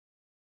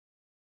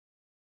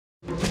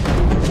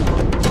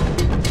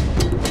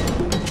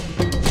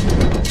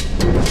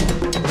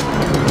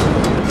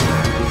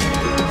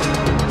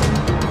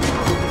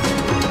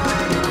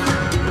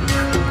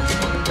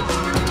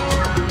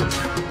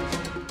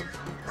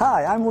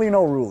Hi, I'm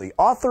Lino Rulli,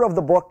 author of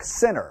the book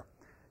Sinner.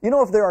 You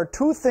know, if there are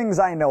two things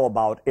I know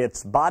about,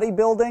 it's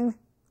bodybuilding,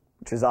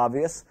 which is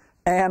obvious,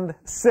 and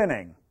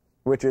sinning,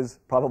 which is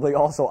probably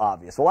also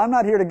obvious. Well, I'm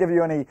not here to give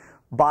you any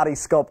body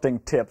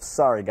sculpting tips,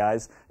 sorry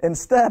guys.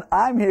 Instead,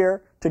 I'm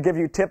here to give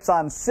you tips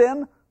on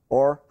sin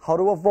or how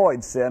to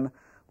avoid sin.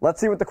 Let's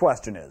see what the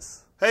question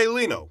is. Hey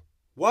Lino,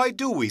 why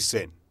do we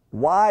sin?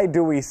 Why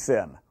do we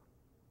sin?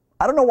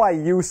 I don't know why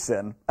you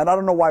sin, and I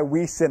don't know why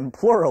we sin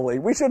plurally.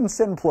 We shouldn't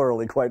sin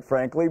plurally, quite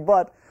frankly,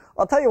 but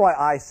I'll tell you why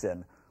I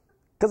sin.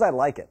 Because I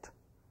like it.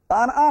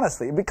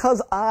 Honestly,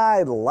 because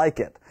I like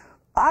it.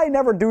 I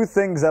never do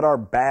things that are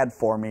bad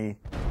for me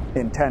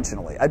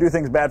intentionally. I do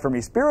things bad for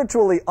me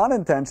spiritually,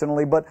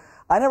 unintentionally, but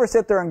I never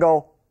sit there and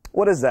go,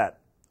 what is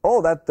that?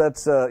 Oh,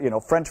 that's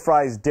French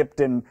fries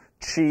dipped in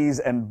cheese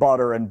and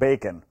butter and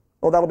bacon.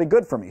 Oh, that'll be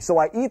good for me. So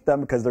I eat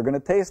them because they're going to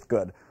taste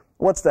good.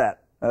 What's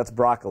that? That's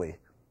broccoli.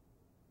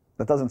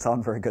 That doesn't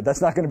sound very good.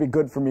 That's not going to be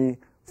good for me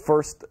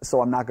first,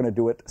 so I'm not going to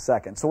do it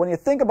second. So when you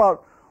think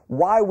about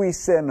why we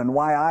sin and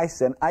why I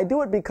sin, I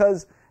do it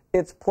because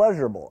it's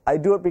pleasurable. I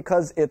do it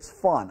because it's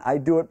fun. I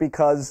do it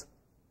because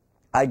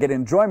I get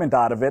enjoyment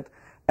out of it,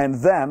 and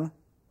then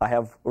I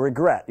have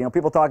regret. You know,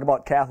 people talk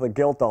about Catholic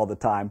guilt all the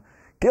time.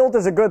 Guilt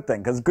is a good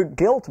thing, because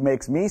guilt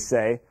makes me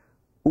say,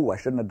 ooh, I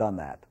shouldn't have done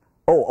that.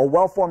 Oh, a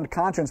well-formed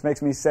conscience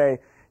makes me say,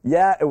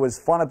 yeah, it was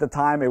fun at the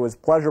time, it was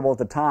pleasurable at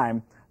the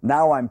time,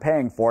 now I'm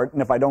paying for it,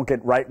 and if I don't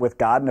get right with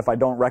God, and if I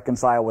don't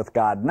reconcile with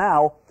God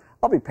now,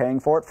 I'll be paying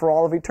for it for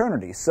all of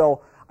eternity.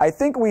 So I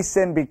think we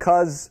sin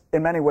because,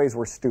 in many ways,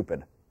 we're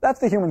stupid. That's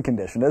the human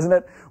condition, isn't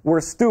it? We're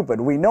stupid.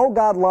 We know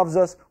God loves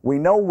us, we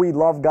know we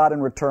love God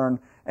in return,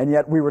 and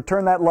yet we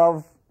return that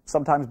love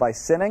sometimes by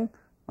sinning.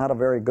 Not a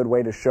very good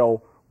way to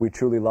show we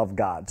truly love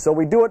God. So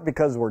we do it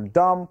because we're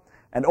dumb,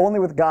 and only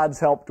with God's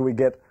help do we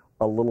get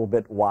a little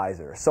bit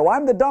wiser. So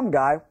I'm the dumb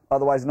guy,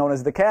 otherwise known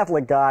as the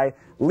Catholic guy,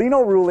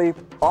 Lino Rulli,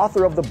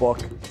 author of the book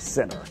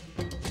Sinner.